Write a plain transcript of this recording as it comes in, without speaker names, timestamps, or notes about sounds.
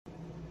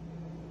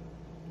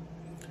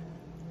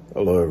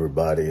Hello,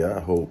 everybody.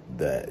 I hope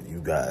that you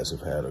guys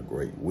have had a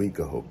great week.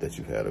 I hope that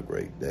you've had a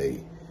great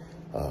day.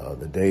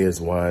 The day is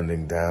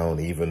winding down,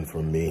 even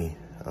for me.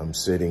 I'm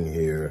sitting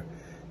here,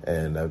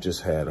 and I've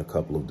just had a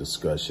couple of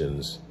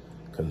discussions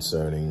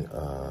concerning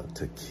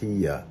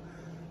Takia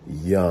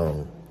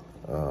Young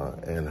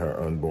and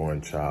her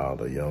unborn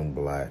child, a young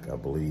black, I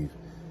believe,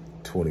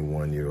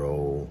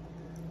 21-year-old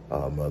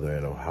mother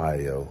in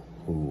Ohio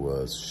who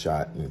was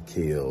shot and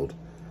killed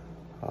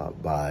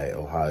by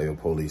Ohio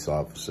police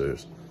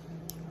officers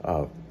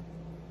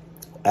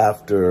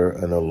after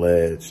an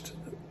alleged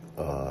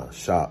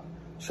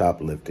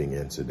shoplifting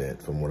incident.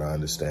 From what I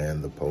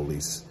understand, the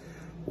police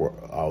were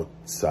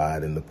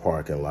outside in the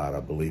parking lot,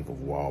 I believe, of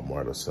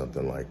Walmart or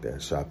something like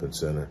that, shopping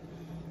center.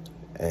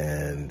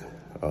 And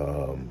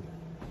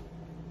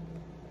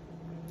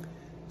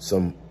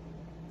some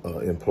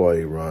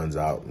employee runs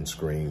out and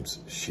screams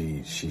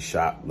she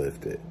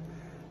shoplifted.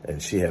 And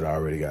she had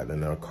already gotten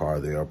in her car.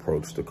 They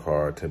approached the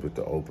car, attempted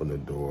to open the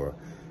door.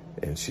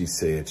 And she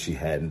said she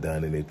hadn't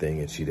done anything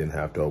and she didn't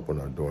have to open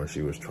her door.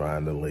 She was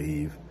trying to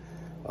leave.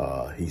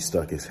 He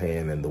stuck his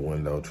hand in the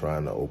window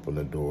trying to open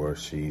the door.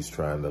 She's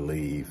trying to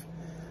leave.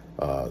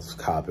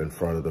 Cop in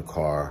front of the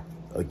car.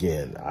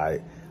 Again, I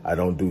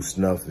don't do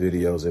snuff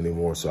videos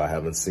anymore, so I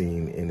haven't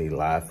seen any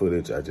live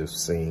footage. I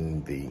just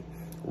seen the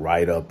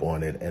write-up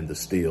on it and the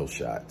still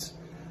shots.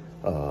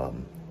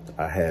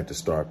 I had to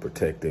start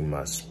protecting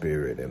my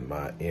spirit and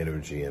my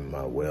energy and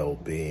my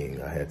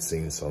well-being. I had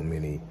seen so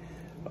many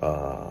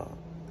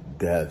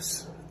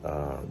deaths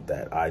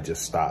that I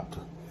just stopped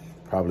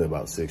probably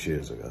about 6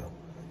 years ago.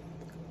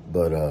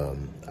 But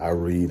I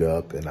read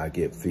up and I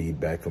get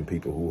feedback from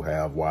people who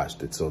have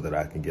watched it so that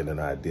I can get an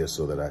idea,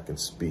 so that I can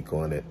speak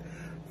on it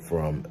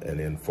from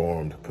an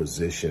informed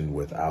position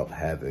without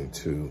having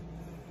to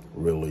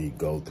really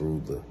go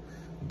through the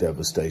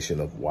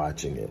devastation of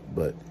watching it.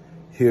 But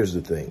here's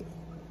the thing.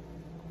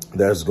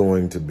 There's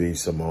going to be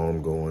some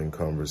ongoing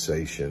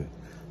conversation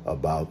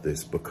about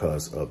this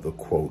because of the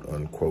quote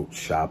unquote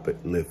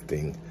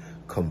shoplifting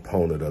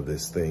component of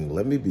this thing.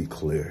 Let me be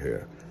clear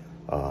here.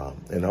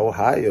 And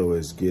Ohio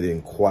is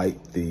getting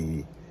quite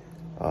the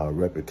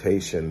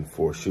reputation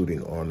for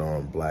shooting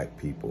unarmed black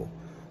people,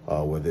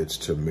 whether it's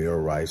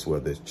Tamir Rice,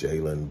 whether it's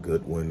Jalen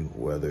Goodwin,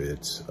 whether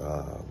it's,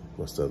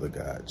 what's the other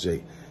guy?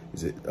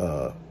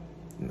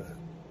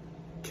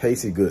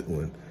 Casey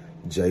Goodwin,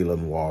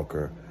 Jalen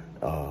Walker,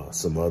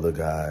 some other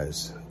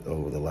guys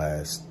over the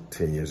last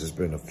 10 years. There's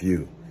been a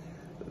few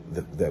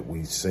that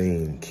we've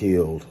seen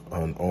killed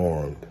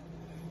unarmed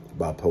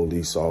by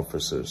police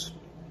officers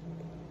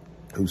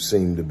who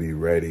seem to be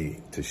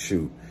ready to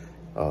shoot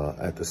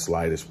at the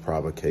slightest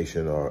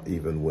provocation, or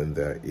even when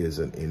there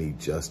isn't any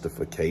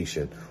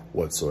justification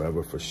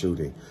whatsoever for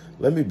shooting.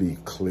 Let me be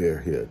clear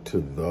here to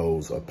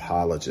those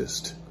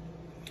apologists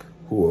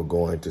who are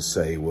going to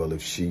say, well,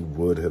 if she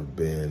would have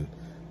been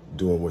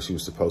doing what she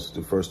was supposed to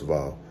do. First of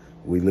all,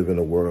 we live in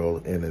a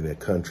world and in a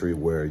country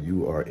where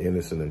you are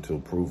innocent until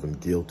proven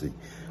guilty.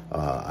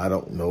 I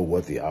don't know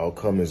what the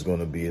outcome is going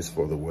to be as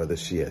for whether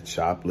she had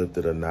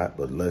shoplifted or not,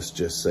 but let's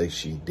just say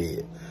she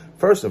did.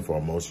 First and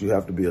foremost, you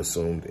have to be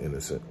assumed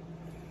innocent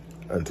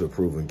until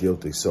proven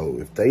guilty. So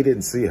if they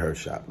didn't see her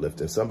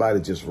shoplifting,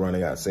 somebody just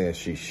running out saying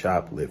she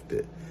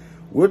shoplifted,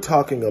 we're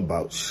talking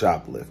about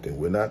shoplifting.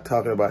 We're not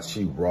talking about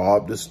she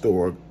robbed the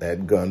store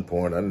at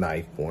gunpoint or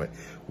knife point.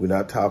 We're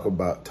not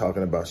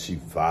talking about she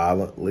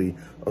violently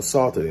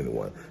assaulted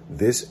anyone.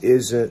 This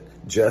isn't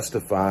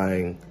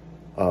justifying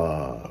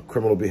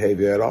criminal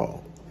behavior at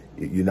all.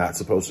 You're not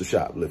supposed to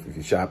shoplift. If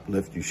you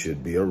shoplift, you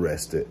should be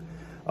arrested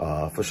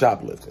for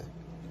shoplifting.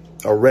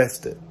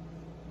 Arrested,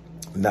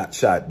 not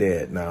shot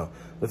dead. Now,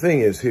 the thing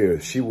is here,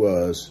 she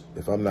was,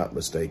 if I'm not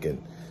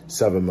mistaken,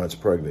 7 months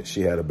pregnant.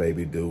 She had a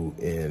baby due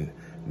in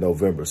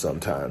November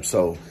sometime.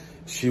 So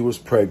she was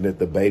pregnant.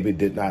 The baby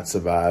did not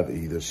survive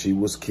either. She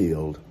was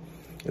killed.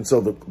 And so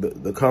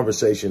the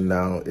conversation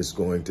now is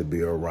going to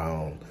be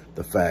around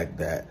the fact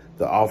that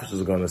the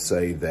officers are going to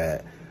say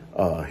that,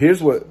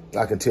 here's what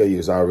I can tell you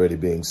is already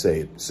being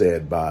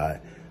said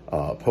by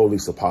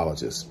police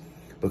apologists.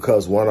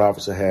 Because one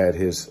officer had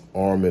his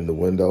arm in the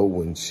window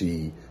when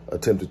she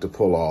attempted to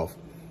pull off,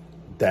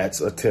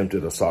 that's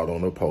attempted assault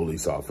on a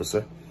police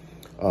officer.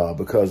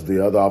 Because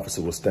the other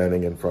officer was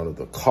standing in front of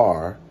the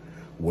car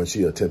when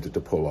she attempted to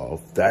pull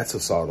off, that's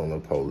assault on a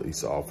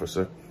police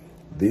officer.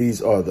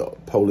 These are the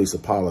police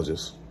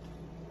apologists.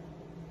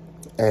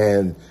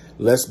 And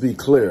let's be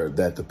clear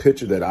that the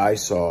picture that I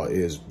saw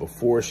is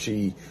before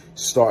she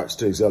starts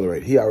to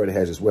accelerate, he already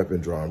has his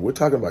weapon drawn. We're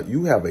talking about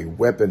you have a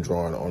weapon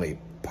drawn on a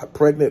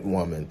pregnant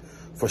woman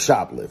for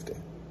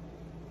shoplifting.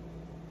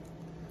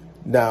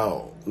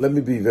 Now, let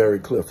me be very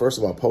clear. First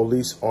of all,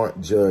 police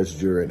aren't judge,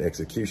 jury, and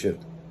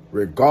execution,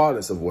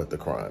 regardless of what the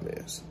crime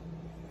is.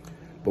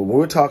 But when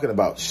we're talking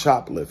about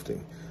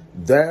shoplifting,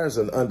 there's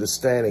an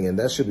understanding, and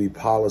there should be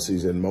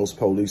policies in most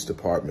police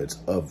departments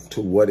of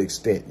to what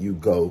extent you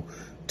go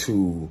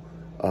to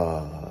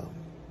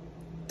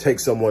take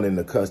someone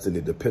into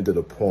custody dependent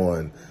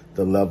upon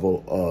the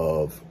level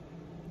of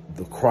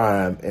the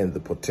crime and the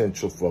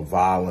potential for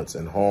violence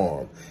and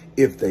harm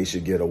if they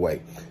should get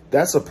away.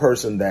 That's a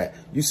person that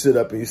you sit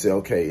up and you say,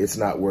 okay, it's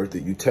not worth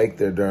it. You take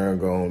their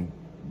darn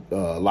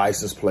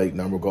license plate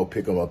number, go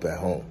pick them up at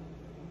home.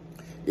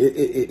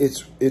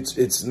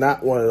 It's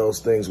not one of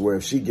those things where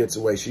if she gets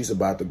away, she's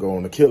about to go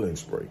on a killing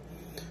spree.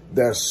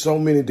 There's so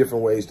many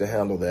different ways to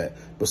handle that.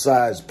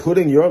 Besides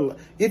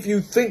if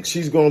you think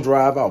she's going to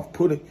drive off,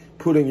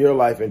 putting your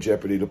life in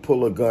jeopardy to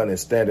pull a gun and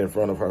stand in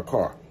front of her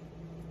car.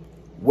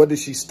 What did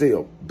she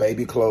steal?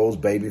 Baby clothes,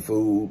 baby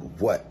food,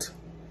 what?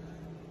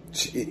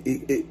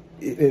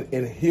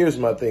 And here's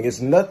my thing.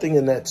 It's nothing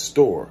in that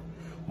store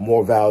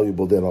more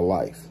valuable than a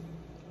life.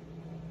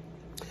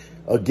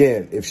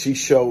 Again, if she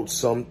showed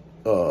some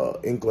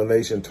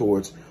inclination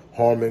towards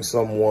harming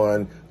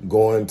someone,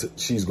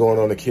 she's going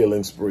on a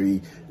killing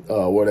spree,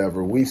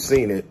 whatever. We've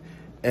seen it.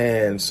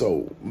 And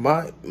so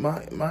my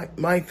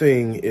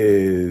thing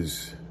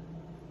is,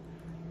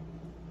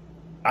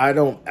 I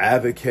don't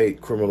advocate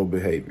criminal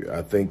behavior.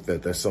 I think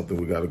that that's something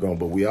we got to go on,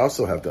 but we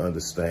also have to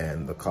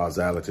understand the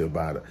causality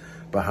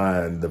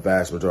behind the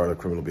vast majority of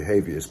criminal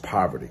behavior is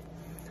poverty.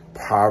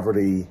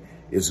 Poverty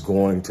is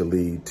going to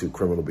lead to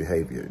criminal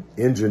behavior.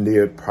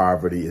 Engineered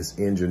poverty is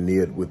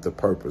engineered with the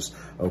purpose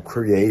of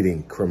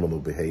creating criminal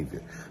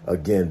behavior.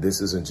 Again,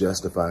 this isn't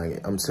justifying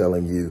it. I'm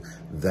telling you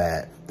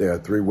that there are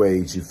 3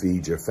 ways you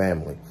feed your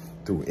family: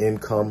 through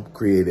income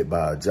created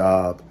by a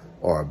job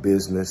or a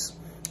business,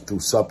 through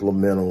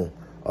supplemental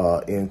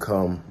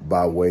income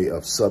by way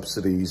of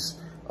subsidies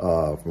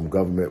from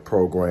government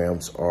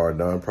programs or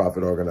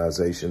nonprofit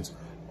organizations,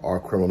 or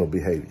criminal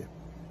behavior.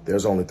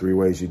 There's only 3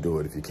 ways you do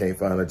it. If you can't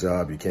find a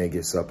job, you can't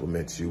get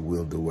supplements, you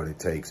will do what it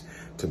takes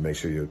to make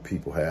sure your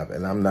people have.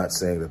 And I'm not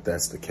saying that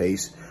that's the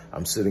case.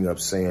 I'm sitting up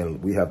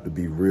saying we have to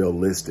be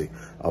realistic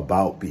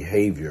about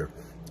behavior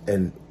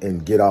and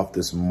get off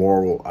this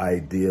moral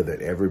idea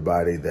that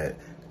everybody that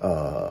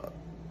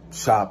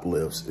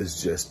shoplifts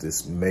is just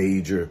this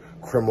major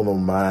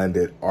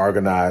criminal-minded,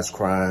 organized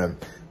crime,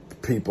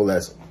 people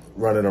that's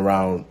running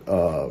around,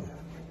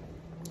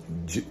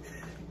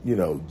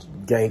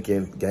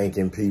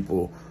 ganking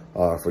people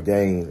for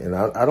gain. And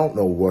I don't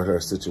know what her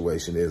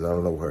situation is. I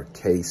don't know what her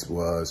case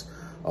was,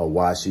 or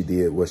why she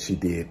did what she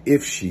did,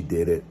 if she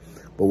did it.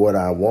 But what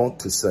I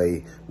want to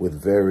say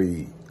with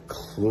very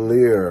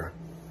clear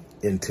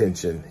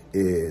intention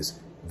is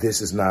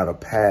this is not a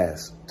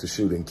pass to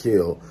shoot and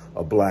kill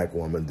a black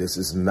woman. This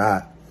is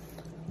not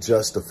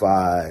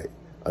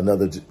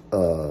another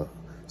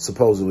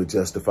supposedly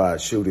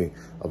justified shooting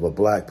of a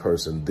black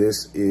person.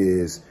 This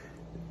is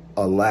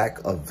a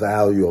lack of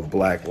value of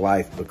black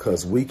life,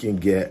 because we can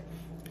get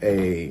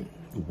a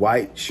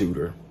white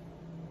shooter.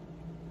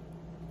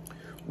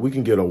 We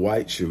can get a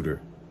white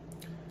shooter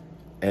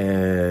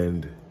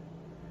and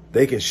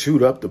they can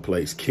shoot up the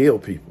place, kill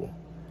people,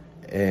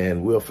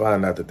 and we'll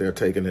find out that they're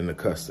taken into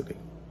custody.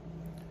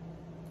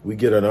 We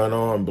get an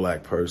unarmed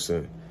black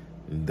person,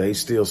 they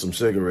steal some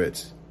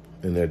cigarettes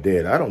and they're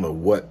dead. I don't know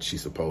what she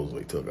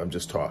supposedly took. I'm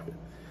just talking.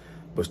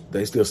 But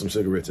they steal some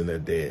cigarettes and they're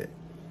dead.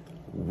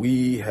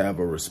 We have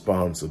a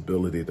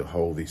responsibility to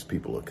hold these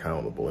people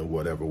accountable in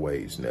whatever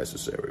ways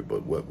necessary.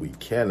 But what we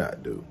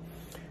cannot do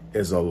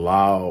is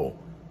allow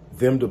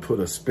them to put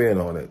a spin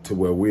on it to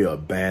where we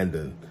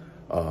abandon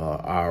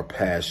our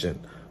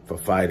passion for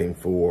fighting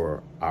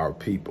for our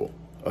people.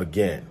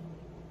 Again,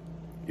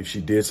 if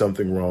she did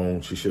something wrong,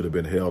 she should have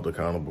been held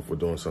accountable for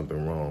doing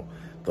something wrong.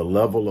 The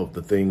level of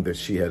the thing that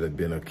she had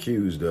been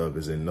accused of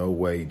is in no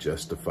way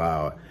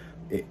justified.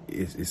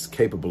 It's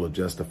capable of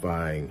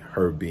justifying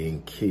her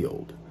being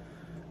killed,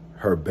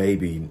 her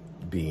baby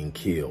being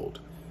killed.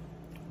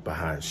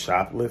 Behind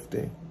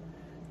shoplifting,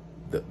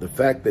 the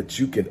fact that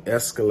you can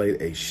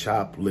escalate a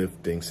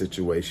shoplifting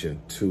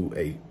situation to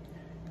a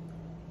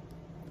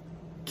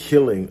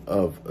killing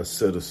of a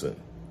citizen,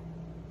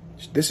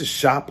 this is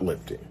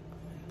shoplifting.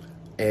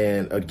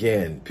 And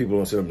again, people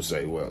don't sit up and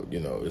say, well,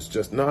 it's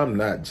just, no, I'm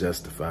not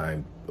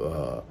justifying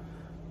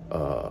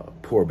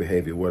poor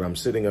behavior. What I'm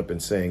sitting up and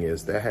saying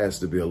is there has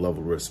to be a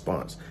level of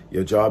response.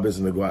 Your job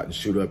isn't to go out and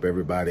shoot up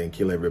everybody and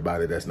kill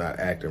everybody that's not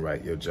acting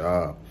right. Your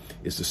job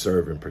is to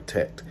serve and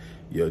protect.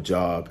 Your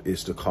job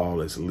is to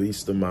cause as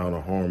least amount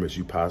of harm as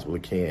you possibly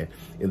can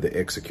in the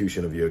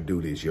execution of your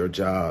duties. Your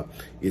job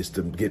is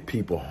to get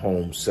people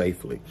home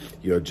safely.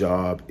 Your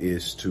job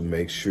is to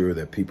make sure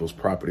that people's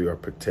property are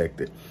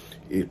protected.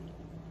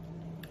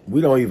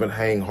 We don't even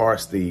hang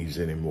horse thieves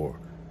anymore,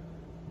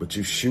 but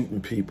you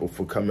shooting people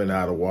for coming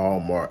out of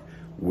Walmart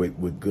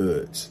with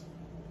goods.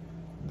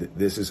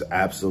 This is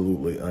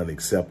absolutely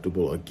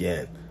unacceptable.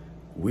 Again,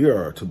 we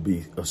are to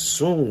be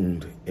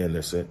assumed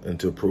innocent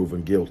until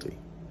proven guilty.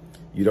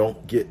 You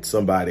don't get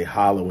somebody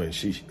hollering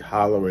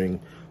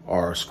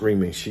or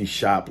screaming she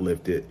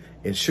shoplifted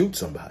and shoot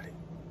somebody.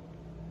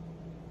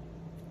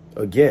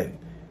 Again,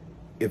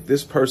 if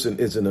this person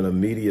isn't an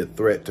immediate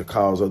threat to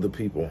cause other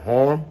people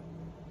harm,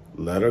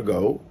 let her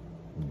go,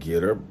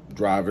 get her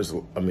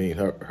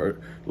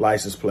her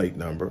license plate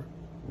number,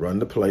 run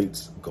the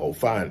plates, go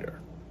find her.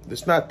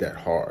 It's not that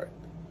hard.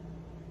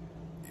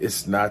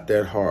 It's not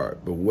that hard.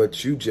 But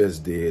what you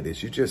just did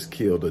is you just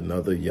killed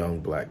another young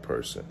black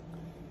person.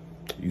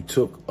 You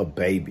took a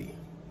baby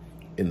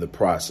in the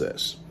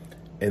process.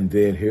 And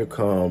then here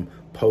come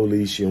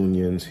police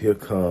unions. Here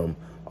come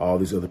all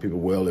these other people.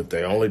 Well, if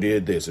they only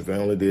did this, if they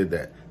only did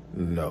that.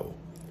 No.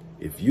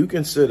 If you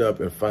can sit up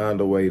and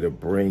find a way to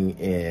bring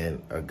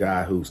in a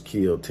guy who's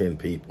killed 10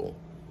 people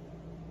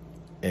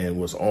and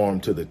was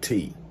armed to the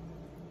teeth,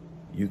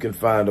 you can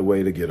find a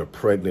way to get a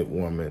pregnant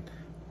woman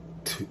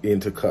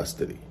into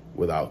custody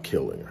without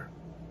killing her.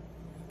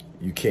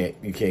 You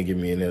can't give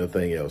me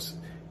anything else.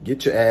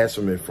 Get your ass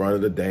from in front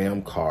of the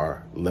damn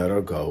car, let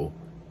her go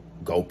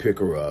pick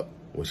her up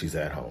when she's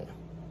at home.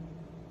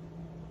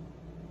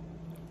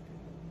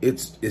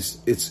 It's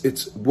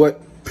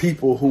what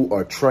people who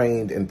are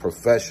trained and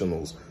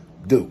professionals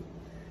do.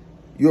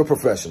 You're a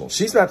professional.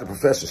 She's not the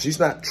professional. She's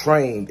not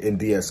trained in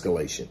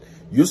de-escalation.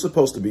 You're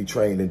supposed to be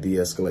trained in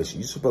de-escalation.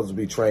 You're supposed to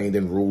be trained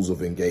in rules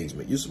of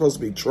engagement. You're supposed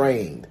to be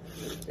trained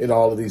in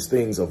all of these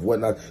things of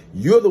whatnot.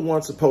 You're the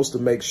one supposed to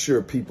make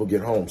sure people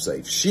get home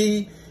safe.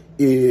 She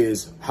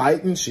is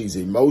heightened. She's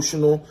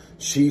emotional.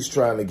 She's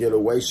trying to get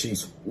away.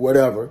 She's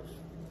whatever.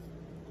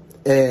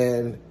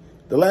 And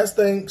the last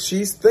thing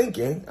she's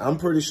thinking, I'm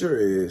pretty sure,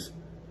 is,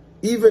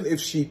 even if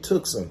she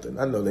took something,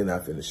 I know they're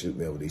not finna shoot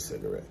me over these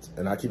cigarettes.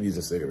 And I keep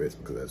using cigarettes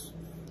because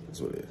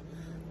that's what it is.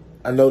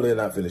 I know they're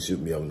not finna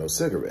shoot me over no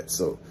cigarettes.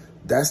 So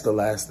that's the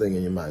last thing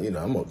in your mind. You know,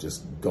 I'm gonna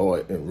just go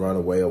and run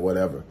away or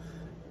whatever.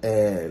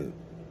 And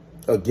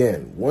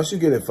again, once you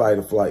get in fight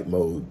or flight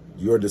mode,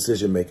 your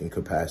decision-making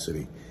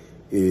capacity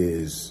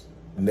is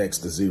next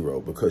to zero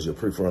because your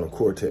prefrontal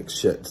cortex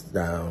shuts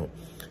down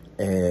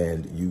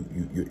and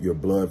your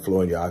blood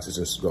flow and your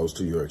oxygen goes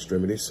to your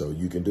extremities. So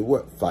you can do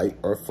what? Fight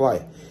or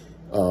flight.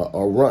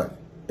 Or run.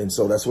 And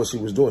so that's what she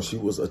was doing. She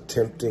was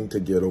attempting to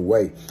get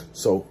away.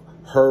 So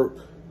her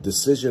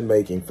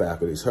decision-making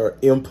faculties, her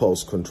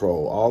impulse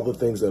control, all the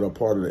things that are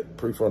part of the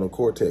prefrontal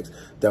cortex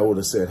that would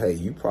have said, hey,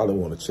 you probably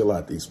want to chill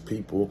out. These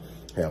people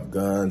have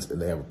guns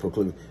and they have a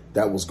proclivity.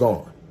 That was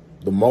gone.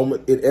 The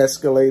moment it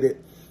escalated,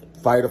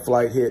 fight or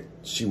flight hit,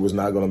 she was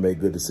not going to make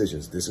good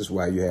decisions. This is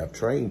why you have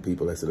trained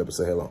people that sit up and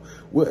say, hello,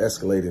 we're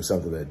escalating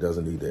something that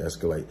doesn't need to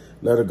escalate.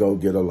 Let her go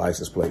get a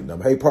license plate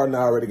number. Hey, partner,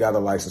 I already got a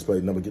license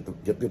plate number. Get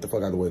the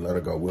fuck out of the way. Let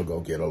her go. We'll go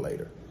get her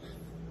later.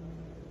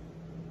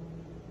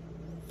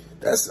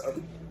 That's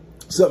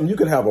something you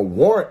can have a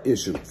warrant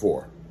issued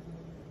for.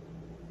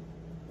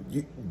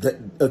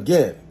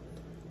 Again,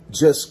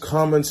 just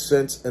common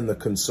sense and the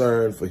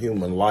concern for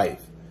human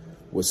life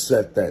would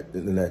set that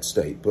in that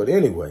state. But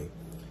anyway,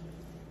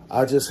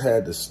 I just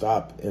had to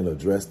stop and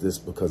address this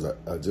because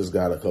I just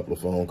got a couple of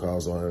phone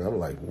calls on it. And I'm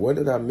like, what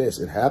did I miss?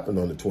 It happened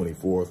on the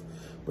 24th,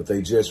 but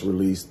they just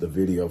released the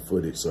video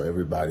footage, so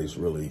everybody's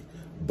really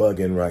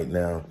bugging right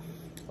now.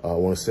 I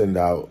want to send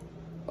out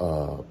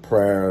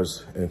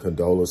prayers and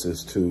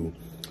condolences to,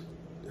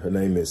 her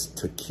name is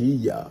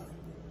Takiya,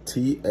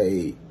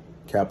 T-A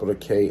capital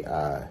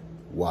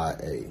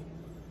K-I-Y-A,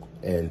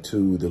 and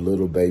to the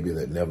little baby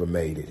that never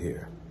made it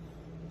here.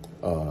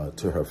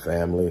 To her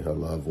family, her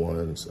loved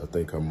ones. I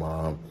think her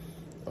mom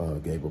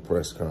gave a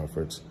press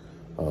conference.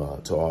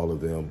 To all of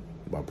them,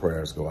 my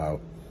prayers go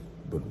out.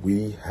 But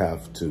we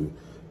have to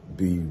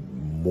be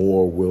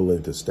more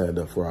willing to stand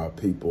up for our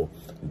people.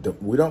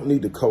 We don't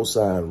need to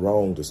co-sign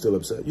wrong to still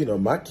upset. You know,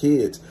 my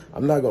kids,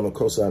 I'm not going to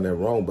co-sign that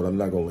wrong, but I'm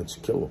not going to let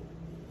you kill them.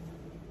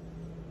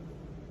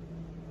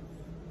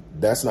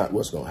 That's not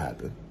what's going to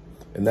happen.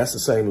 And that's the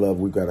same love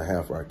we've got to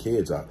have for our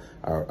kids,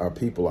 our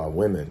people, our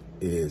women,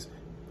 is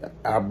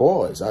our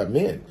boys, our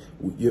men.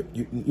 You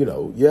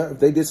know, yeah, if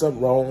they did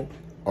something wrong,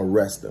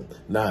 arrest them.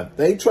 Now, if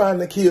they trying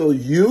to kill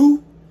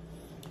you,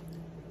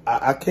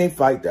 I can't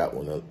fight that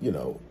one. You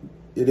know,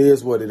 it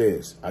is what it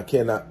is. I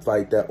cannot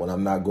fight that one.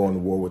 I'm not going to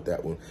war with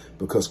that one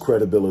because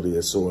credibility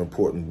is so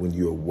important when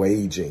you're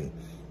waging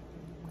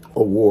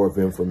a war of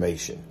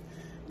information.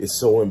 It's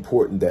so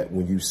important that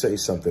when you say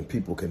something,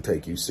 people can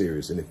take you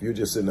serious. And if you're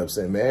just sitting up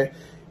saying, man,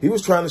 he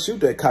was trying to shoot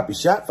that cop, he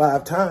shot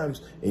 5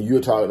 times, and you're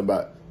talking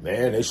about,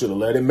 man, they should have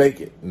let him make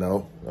it.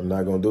 No, I'm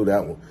not going to do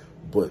that one.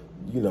 But,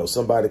 you know,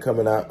 somebody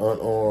coming out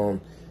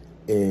unarmed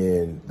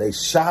and they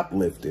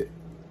shoplifted,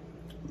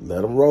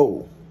 let them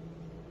roll.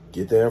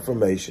 Get their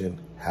information,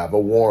 have a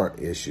warrant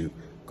issued,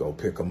 go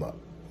pick them up.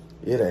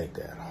 It ain't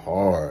that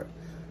hard.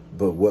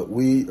 But what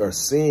we are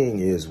seeing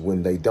is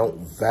when they don't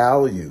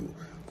value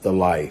the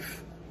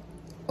life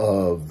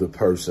of the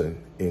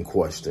person in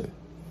question,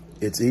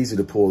 it's easy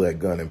to pull that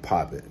gun and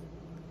pop it.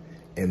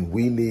 And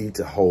we need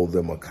to hold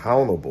them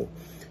accountable.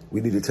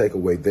 We need to take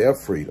away their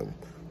freedom.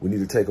 We need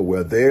to take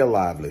away their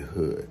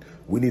livelihood.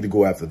 We need to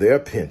go after their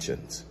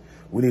pensions.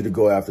 We need to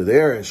go after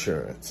their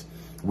insurance.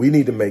 We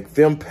need to make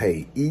them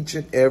pay each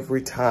and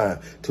every time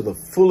to the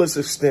fullest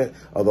extent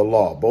of the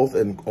law, both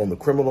on the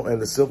criminal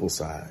and the civil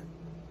side.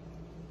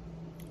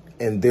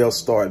 And they'll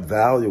start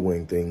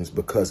valuing things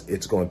because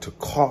it's going to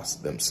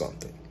cost them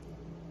something.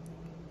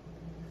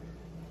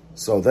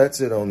 So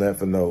that's it on that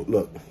for note.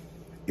 Look,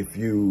 if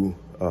you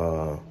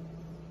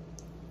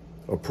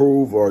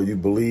approve or you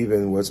believe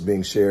in what's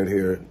being shared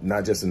here,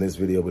 not just in this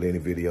video, but any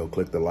video,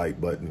 click the like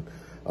button,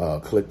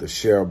 click the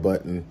share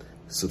button,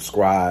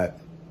 subscribe.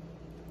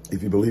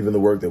 If you believe in the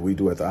work that we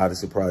do at the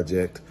Odyssey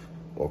Project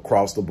or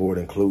across the board,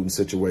 including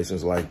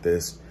situations like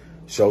this,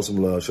 show some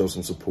love, show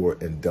some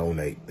support, and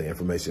donate. The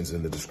information's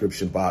in the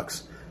description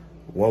box.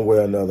 One way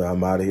or another,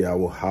 I'm out of here. I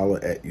will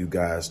holler at you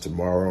guys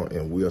tomorrow,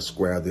 and we'll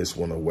square this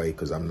one away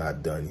because I'm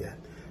not done yet.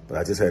 But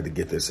I just had to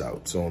get this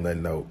out. So on that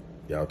note,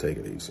 y'all take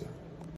it easy.